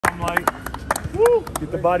Get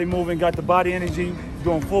the body moving, got the body energy.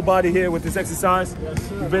 Doing full body here with this exercise.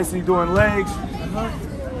 You're basically doing legs,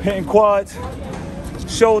 hitting quads,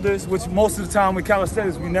 shoulders, which most of the time with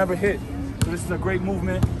calisthenics we never hit. So this is a great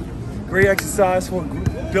movement, great exercise for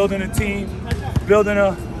building a team, building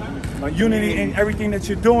a unity in everything that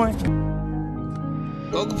you're doing.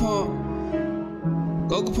 Go Capone.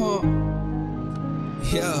 Go Capone.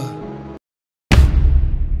 Yeah.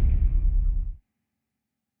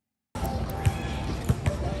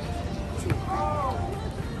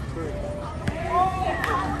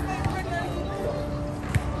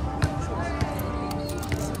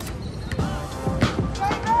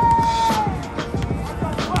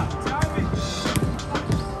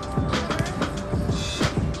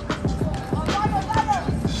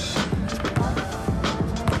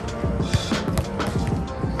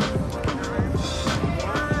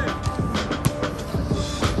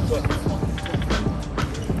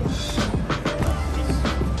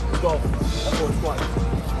 Go. That's what it's like.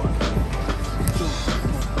 1, 2,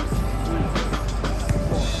 3,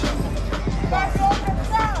 4,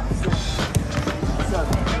 5, 6, 7,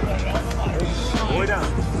 8. Way down.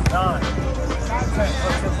 9, 10.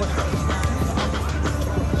 Push up.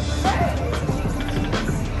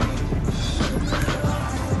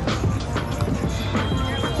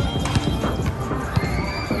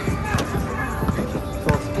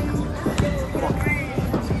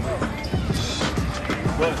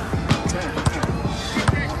 Good. 10.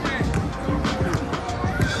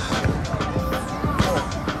 4,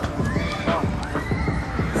 5,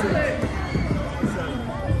 6, 7,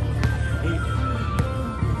 8,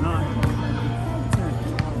 9, 10.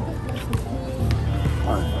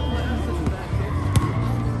 All right. 6,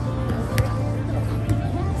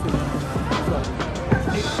 7,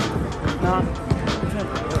 8, 9, 10.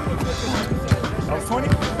 That was 20?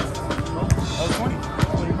 No? That was 20?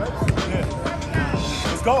 20 reps? Yeah.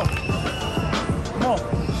 Let's go. Come on.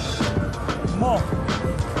 Come on.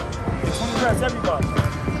 Get 20 reps, everybody.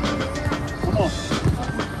 Come on.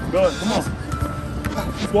 Good. Come on.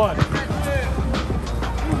 Squat.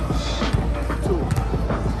 1, 2,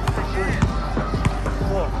 3,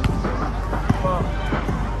 4, 5,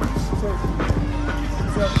 6, 7,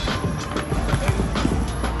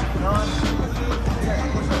 8, 9, 10.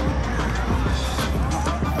 Push up.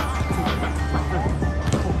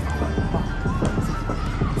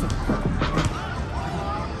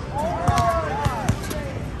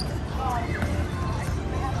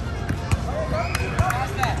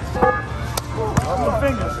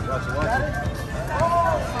 Fingers. Watch it.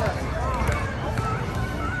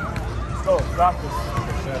 Let's go. Got this.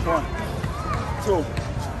 1, 2,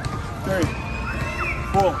 3,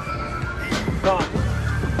 4, 5,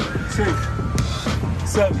 6,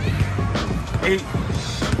 7, 8,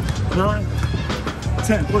 9,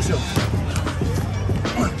 10. Push up.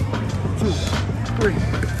 1, 2, 3,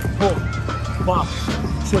 4, 5,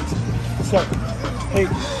 6, 7, 8,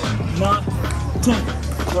 9, 10.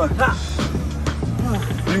 Good. Ha.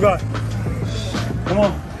 You got it. Come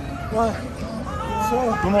on. 1,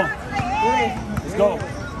 2. Come on. 3. Let's go.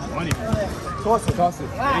 20. Toss it. Toss it.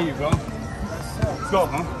 There you go. Let's go.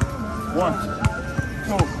 1,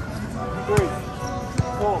 2, 3,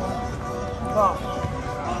 4, 5,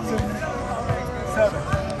 6, 7,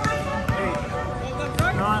 8,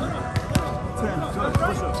 9, 10. Good.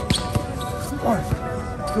 Push up. 1,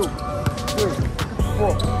 2, 3,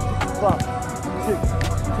 4, 5, 6.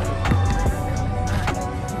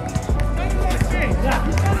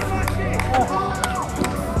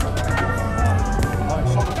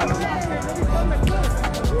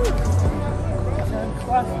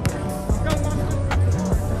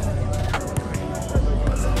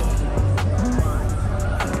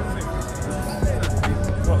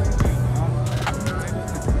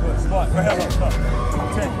 Squat. Right hand up. Stop.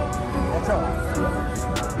 10. Watch out.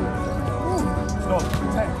 Stop.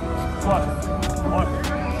 10. Squat. 1,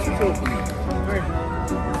 2, 3,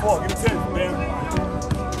 4. Give it 10, man.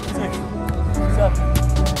 6, 7,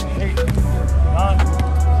 8, 9,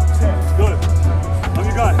 10. Good. How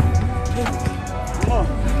you got it? Come on.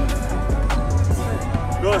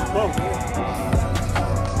 Good. Go.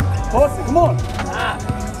 Toss it. Come on.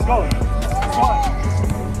 Let's go. Squat.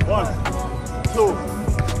 1, 2,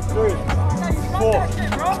 3, 4,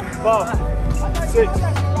 5, 6,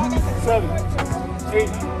 7,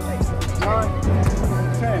 8, 9,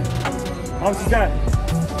 10. How much is that?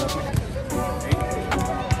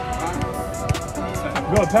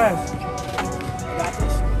 Good, pass.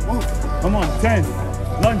 Come on, 10.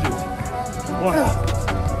 Lunges. 1,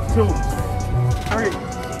 2, 3,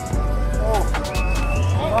 4,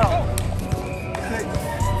 5, 6,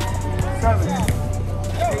 7,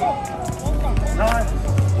 8, 9,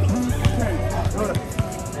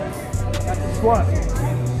 squat.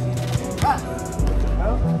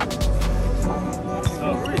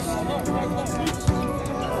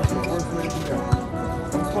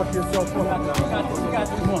 Don't fuck yourself up.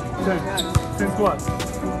 Come on, 10 squats.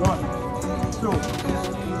 1, 2,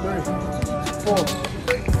 3, 4,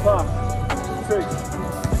 5, 6,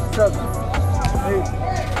 7, 8,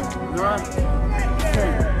 9,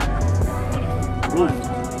 10. Good.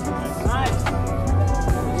 Nice.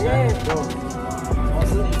 Yeah. Go.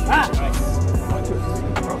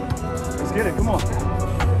 Let's get it. Come on.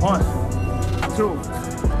 1, 2,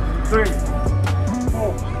 3,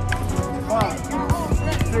 4, 5,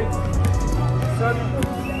 6, 7,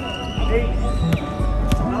 8,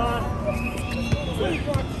 9,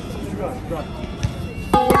 10. Drop.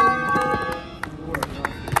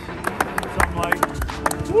 Something like,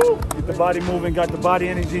 woo, get the body moving, got the body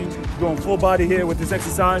energy. Doing full body here with this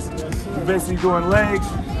exercise. We're basically doing legs,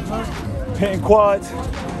 hitting quads,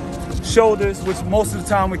 shoulders, which most of the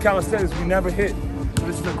time with calisthenics we never hit. So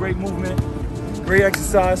this is a great movement, great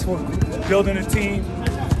exercise for building a team,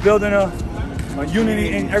 building a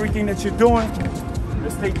unity in everything that you're doing.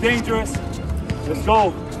 Let's stay dangerous. Let's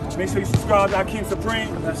go. Make sure you subscribe to King Supreme.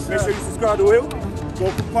 Make sure you subscribe to who? Go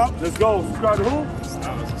for Pop. Let's go. Subscribe to who?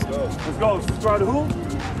 Let's go. Subscribe to who?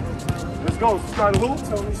 Let's go. Subscribe to who?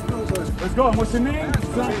 Tony Spielberg. Let's go. What's your name?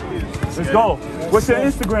 Let's go. What's your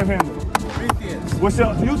Instagram handle? Prometheus. What's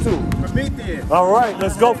your YouTube? Prometheus. All right.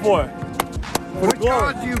 Let's go for it. What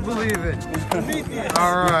God do you believe in? Prometheus.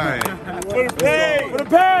 All right. For the pay. For the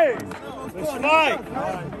pay. Let's fight.